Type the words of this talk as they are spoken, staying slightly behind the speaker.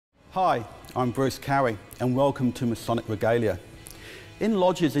Hi, I'm Bruce Cowie and welcome to Masonic Regalia. In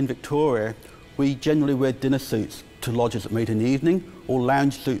lodges in Victoria, we generally wear dinner suits to lodges that meet in the evening or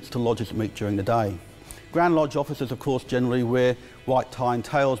lounge suits to lodges that meet during the day. Grand Lodge officers, of course, generally wear white tie and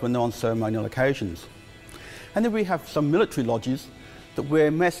tails when they're on ceremonial occasions. And then we have some military lodges that wear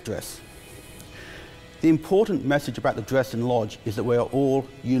mess dress. The important message about the dress in lodge is that we are all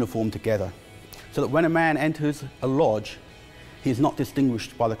uniformed together, so that when a man enters a lodge, he is not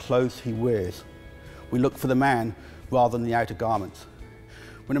distinguished by the clothes he wears. We look for the man rather than the outer garments.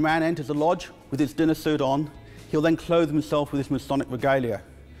 When a man enters a lodge with his dinner suit on, he'll then clothe himself with his Masonic regalia,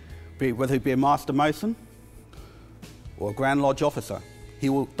 whether he be a Master Mason or a Grand Lodge officer. He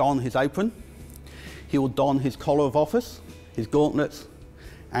will don his apron, he will don his collar of office, his gauntlets,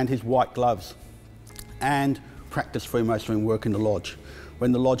 and his white gloves, and practice Freemasonry work in the lodge.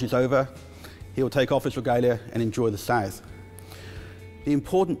 When the lodge is over, he will take off his regalia and enjoy the South. The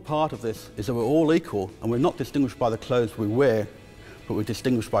important part of this is that we're all equal and we're not distinguished by the clothes we wear, but we're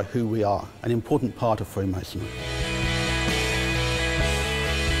distinguished by who we are, an important part of Freemasonry.